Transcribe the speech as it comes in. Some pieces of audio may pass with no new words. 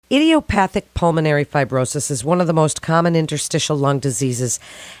Idiopathic pulmonary fibrosis is one of the most common interstitial lung diseases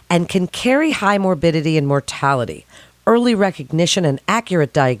and can carry high morbidity and mortality. Early recognition and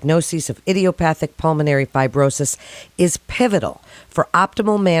accurate diagnosis of idiopathic pulmonary fibrosis is pivotal for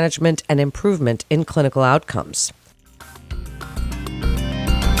optimal management and improvement in clinical outcomes.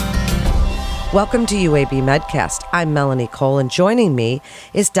 Welcome to UAB Medcast. I'm Melanie Cole, and joining me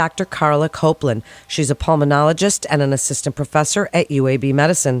is Dr. Carla Copeland. She's a pulmonologist and an assistant professor at UAB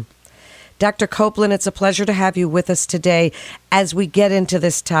Medicine. Dr. Copeland, it's a pleasure to have you with us today. As we get into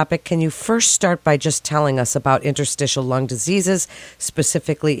this topic, can you first start by just telling us about interstitial lung diseases,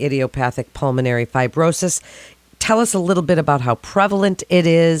 specifically idiopathic pulmonary fibrosis? Tell us a little bit about how prevalent it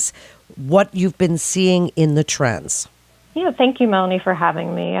is, what you've been seeing in the trends. Yeah, thank you, Melanie, for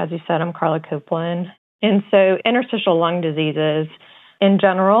having me. As you said, I'm Carla Copeland. And so interstitial lung diseases in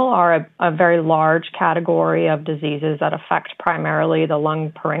general are a very large category of diseases that affect primarily the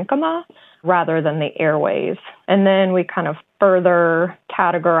lung parenchyma rather than the airways. And then we kind of further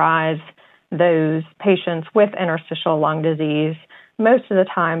categorize those patients with interstitial lung disease most of the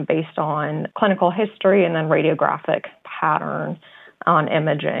time based on clinical history and then radiographic pattern on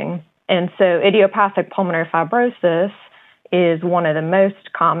imaging. And so idiopathic pulmonary fibrosis is one of the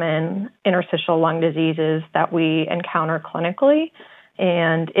most common interstitial lung diseases that we encounter clinically.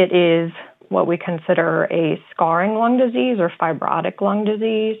 And it is what we consider a scarring lung disease or fibrotic lung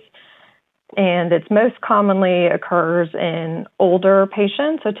disease. And it most commonly occurs in older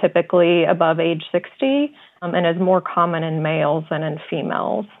patients, so typically above age 60, and is more common in males than in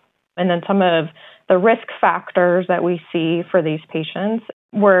females. And then some of the risk factors that we see for these patients,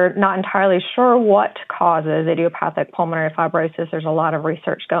 we're not entirely sure what causes idiopathic pulmonary fibrosis. There's a lot of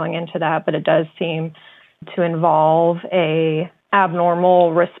research going into that, but it does seem to involve a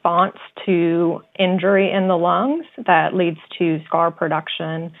abnormal response to injury in the lungs that leads to scar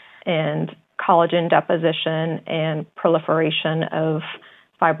production and collagen deposition and proliferation of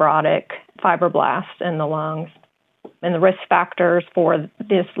fibrotic fibroblasts in the lungs. And the risk factors for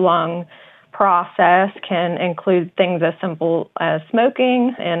this lung process can include things as simple as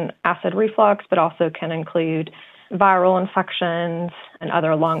smoking and acid reflux, but also can include viral infections and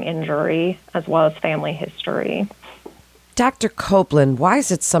other lung injury, as well as family history. Dr. Copeland, why is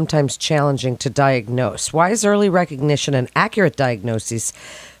it sometimes challenging to diagnose? Why is early recognition and accurate diagnosis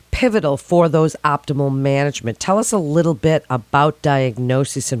pivotal for those optimal management? Tell us a little bit about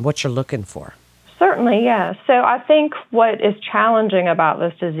diagnosis and what you're looking for. Certainly, yeah. So I think what is challenging about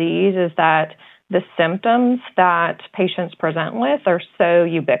this disease is that the symptoms that patients present with are so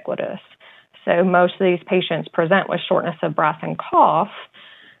ubiquitous. So most of these patients present with shortness of breath and cough,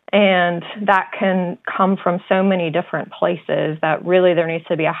 and that can come from so many different places that really there needs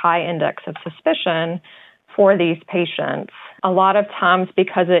to be a high index of suspicion for these patients. A lot of times,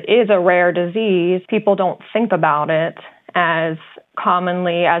 because it is a rare disease, people don't think about it as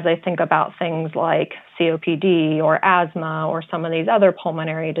commonly as they think about things like COPD or asthma or some of these other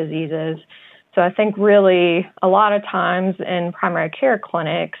pulmonary diseases. So I think really a lot of times in primary care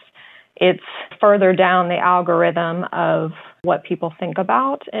clinics, it's further down the algorithm of what people think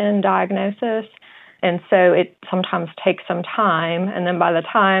about in diagnosis. And so it sometimes takes some time. And then by the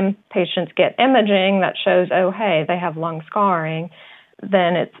time patients get imaging that shows, oh, hey, they have lung scarring,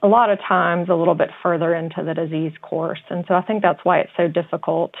 then it's a lot of times a little bit further into the disease course. And so I think that's why it's so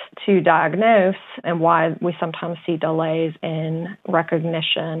difficult to diagnose and why we sometimes see delays in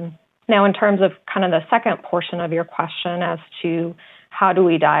recognition. Now, in terms of kind of the second portion of your question as to how do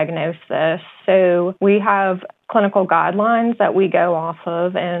we diagnose this, so we have clinical guidelines that we go off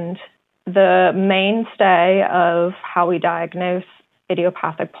of, and the mainstay of how we diagnose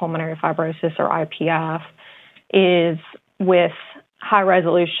idiopathic pulmonary fibrosis or IPF is with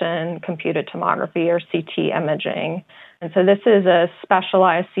high-resolution computed tomography or CT imaging. And so this is a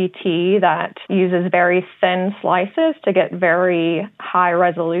specialized CT that uses very thin slices to get very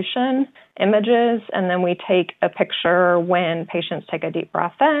high-resolution images, and then we take a picture when patients take a deep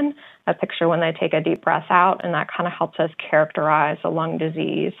breath in, a picture when they take a deep breath out, and that kind of helps us characterize the lung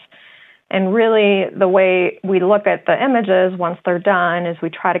disease. And really, the way we look at the images once they're done is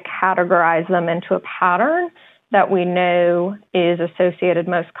we try to categorize them into a pattern that we know is associated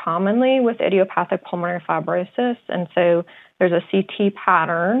most commonly with idiopathic pulmonary fibrosis. And so there's a CT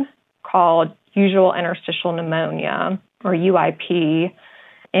pattern called usual interstitial pneumonia, or UIP.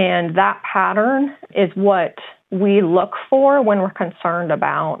 And that pattern is what we look for when we're concerned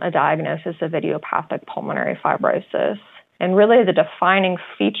about a diagnosis of idiopathic pulmonary fibrosis. And really the defining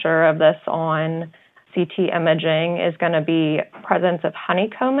feature of this on CT imaging is going to be presence of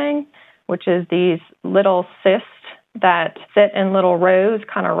honeycombing, which is these little cysts that sit in little rows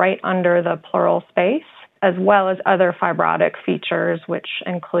kind of right under the pleural space, as well as other fibrotic features, which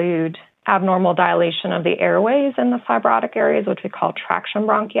include abnormal dilation of the airways in the fibrotic areas, which we call traction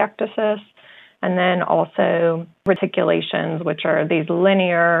bronchiectasis, and then also reticulations, which are these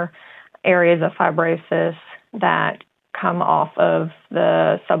linear areas of fibrosis that come off of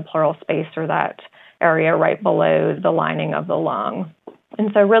the subpleural space, or that area right below the lining of the lung.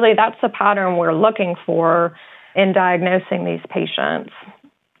 And so really that's the pattern we're looking for in diagnosing these patients.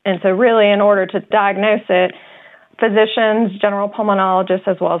 And so really, in order to diagnose it, physicians, general pulmonologists,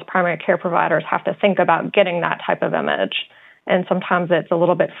 as well as primary care providers have to think about getting that type of image. And sometimes it's a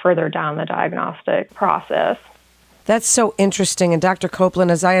little bit further down the diagnostic process. That's so interesting. And Dr.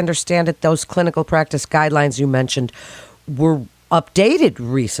 Copeland, as I understand it, those clinical practice guidelines you mentioned were updated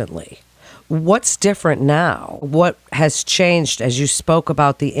recently. What's different now? What has changed as you spoke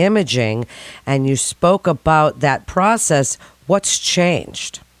about the imaging and you spoke about that process? What's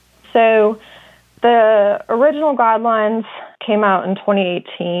changed? So the original guidelines came out in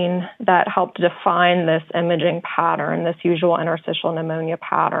 2018 that helped define this imaging pattern, this usual interstitial pneumonia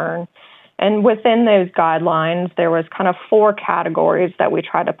pattern. And within those guidelines, there was kind of 4 categories that we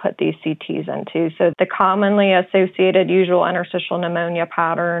try to put these CTs into. So the commonly associated usual interstitial pneumonia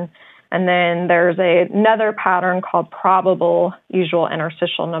pattern, and then there's another pattern called probable usual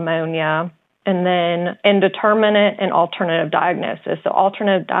interstitial pneumonia, and then indeterminate and alternative diagnosis. So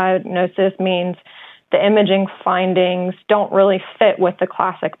alternative diagnosis means the imaging findings don't really fit with the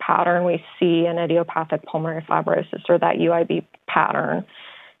classic pattern we see in idiopathic pulmonary fibrosis, or that UIB pattern.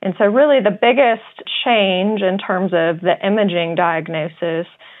 And so really the biggest change in terms of the imaging diagnosis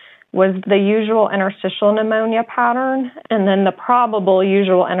was the usual interstitial pneumonia pattern, and then the probable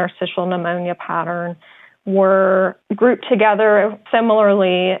usual interstitial pneumonia pattern were grouped together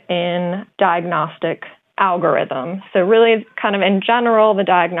similarly in diagnostic algorithm. So really kind of in general, the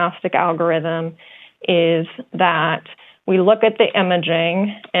diagnostic algorithm is that we look at the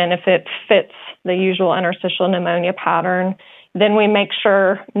imaging, and if it fits the usual interstitial pneumonia pattern, then we make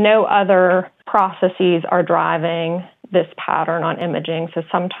sure no other processes are driving this pattern on imaging. So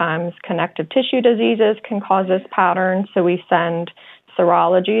sometimes connective tissue diseases can cause this pattern, so we send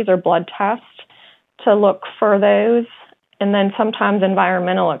serologies or blood tests to look for those. And then sometimes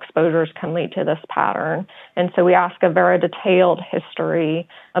environmental exposures can lead to this pattern. And so we ask a very detailed history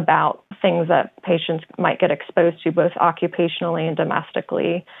about things that patients might get exposed to, both occupationally and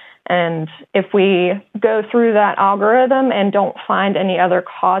domestically. And if we go through that algorithm and don't find any other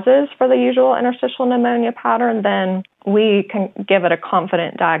causes for the usual interstitial pneumonia pattern, then we can give it a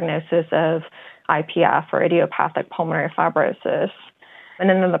confident diagnosis of IPF, or idiopathic pulmonary fibrosis. And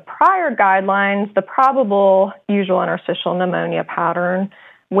then in the prior guidelines, the probable usual interstitial pneumonia pattern,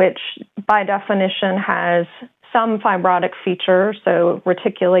 which by definition has some fibrotic features, so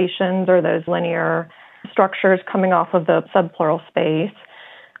reticulations, or those linear structures coming off of the subpleural space,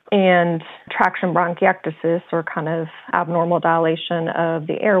 and traction bronchiectasis, or kind of abnormal dilation of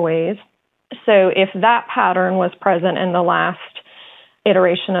the airways. So if that pattern was present in the last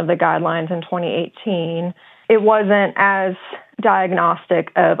iteration of the guidelines in 2018, it wasn't as diagnostic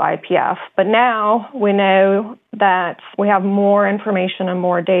of IPF. But now we know that we have more information and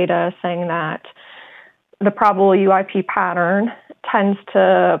more data saying that the probable UIP pattern tends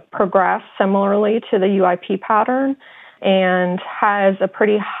to progress similarly to the UIP pattern and has a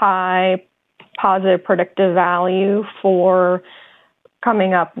pretty high positive predictive value for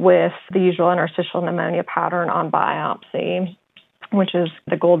coming up with the usual interstitial pneumonia pattern on biopsy, which is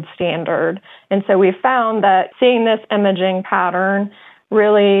the gold standard. And so we found that seeing this imaging pattern,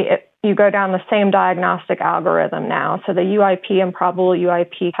 really, you go down the same diagnostic algorithm now. So the UIP and probable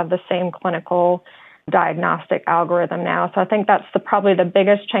UIP have the same clinical diagnostic algorithm now. So I think that's probably the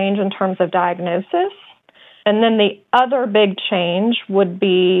biggest change in terms of diagnosis. And then the other big change would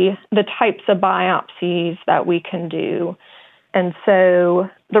be the types of biopsies that we can do. And so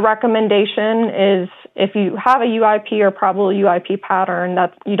the recommendation is if you have a UIP or probable UIP pattern,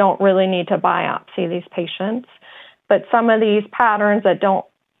 that you don't really need to biopsy these patients. But some of these patterns that don't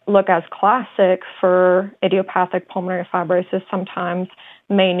look as classic for idiopathic pulmonary fibrosis sometimes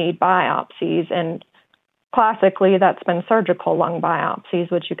may need biopsies. And classically, that's been surgical lung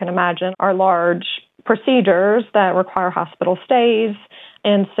biopsies, which you can imagine are large procedures that require hospital stays.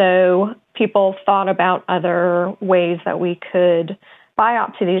 And so people thought about other ways that we could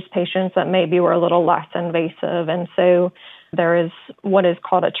biopsy these patients that maybe were a little less invasive. And so there is what is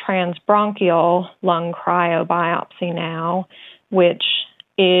called a transbronchial lung cryobiopsy now, which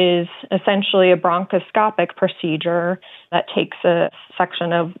is essentially a bronchoscopic procedure that takes a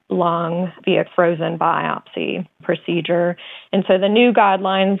section of lung via frozen biopsy procedure. And so the new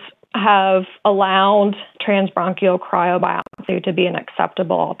guidelines have allowed transbronchial cryobiopsy to be an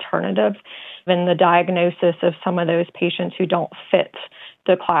acceptable alternative in the diagnosis of some of those patients who don't fit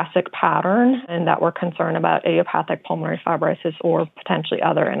the classic pattern and that we're concerned about idiopathic pulmonary fibrosis or potentially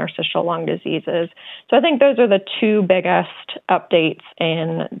other interstitial lung diseases. So I think those are the two biggest updates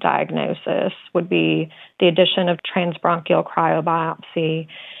in diagnosis would be the addition of transbronchial cryobiopsy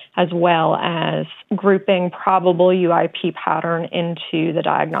as well as grouping probable UIP pattern into the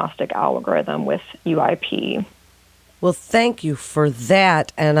diagnostic algorithm with UIP. Well, thank you for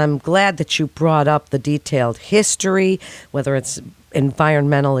that. And I'm glad that you brought up the detailed history, whether it's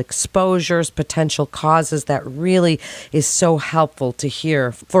environmental exposures, potential causes. That really is so helpful to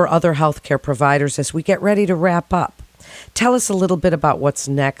hear for other healthcare providers as we get ready to wrap up. Tell us a little bit about what's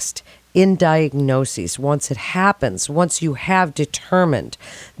next in diagnoses. Once it happens, once you have determined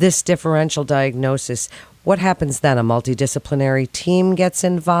this differential diagnosis, what happens then? A multidisciplinary team gets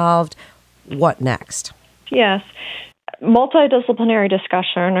involved. What next? Yes. Multidisciplinary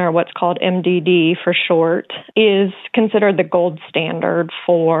discussion, or what's called MDD for short, is considered the gold standard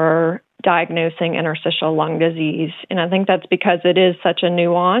for diagnosing interstitial lung disease. And I think that's because it is such a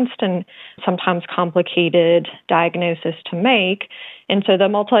nuanced and sometimes complicated diagnosis to make. And so the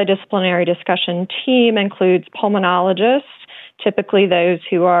multidisciplinary discussion team includes pulmonologists, typically those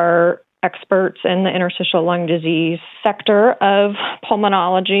who are experts in the interstitial lung disease sector of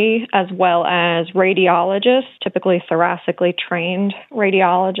pulmonology, as well as radiologists, typically thoracically trained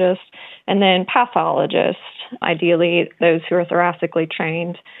radiologists, and then pathologists, ideally those who are thoracically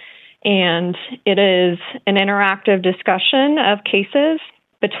trained. And it is an interactive discussion of cases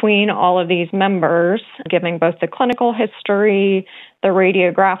between all of these members, giving both the clinical history, the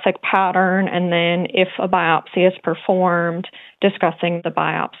radiographic pattern, and then if a biopsy is performed, discussing the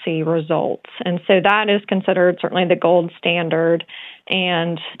biopsy results. And so that is considered certainly the gold standard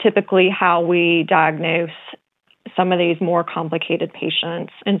and typically how we diagnose some of these more complicated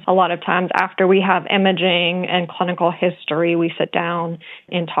patients. And a lot of times after we have imaging and clinical history, we sit down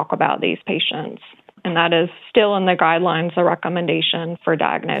and talk about these patients. And that is still in the guidelines, the recommendation for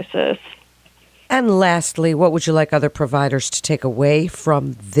diagnosis. And lastly, what would you like other providers to take away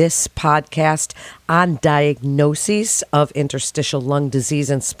from this podcast on diagnoses of interstitial lung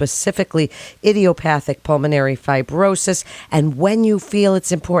disease and specifically idiopathic pulmonary fibrosis, and when you feel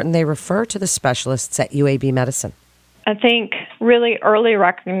it's important they refer to the specialists at UAB Medicine? I think really early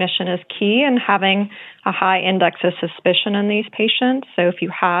recognition is key in having a high index of suspicion in these patients. So if you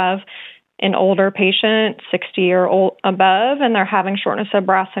have an older patient, 60 or above, and they're having shortness of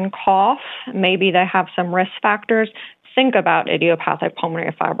breath and cough, maybe they have some risk factors, think about idiopathic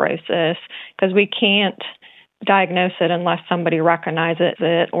pulmonary fibrosis, because we can't diagnose it unless somebody recognizes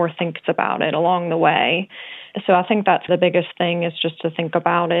it or thinks about it along the way. So I think that's the biggest thing, is just to think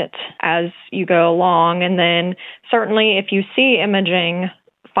about it as you go along. And then certainly if you see imaging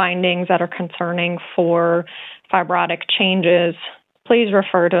findings that are concerning for fibrotic changes, please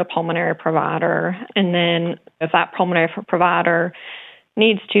refer to a pulmonary provider. And then if that pulmonary provider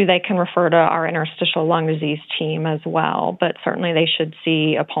needs to, they can refer to our interstitial lung disease team as well. But certainly they should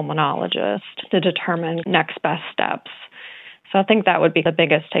see a pulmonologist to determine next best steps. So I think that would be the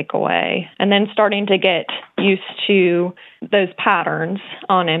biggest takeaway. And then starting to get used to those patterns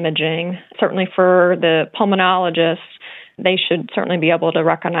on imaging. Certainly for the pulmonologists, they should certainly be able to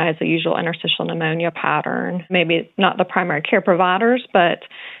recognize the usual interstitial pneumonia pattern. Maybe not the primary care providers, but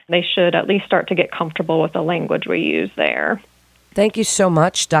they should at least start to get comfortable with the language we use there. Thank you so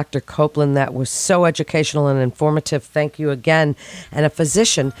much, Dr. Copeland. That was so educational and informative. Thank you again. And a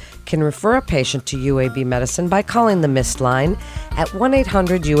physician can refer a patient to UAB Medicine by calling the MIST line at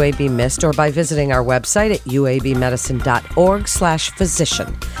 1-800-UAB-MIST or by visiting our website at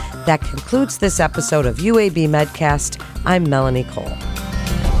uabmedicine.org/physician. That concludes this episode of UAB Medcast. I'm Melanie Cole.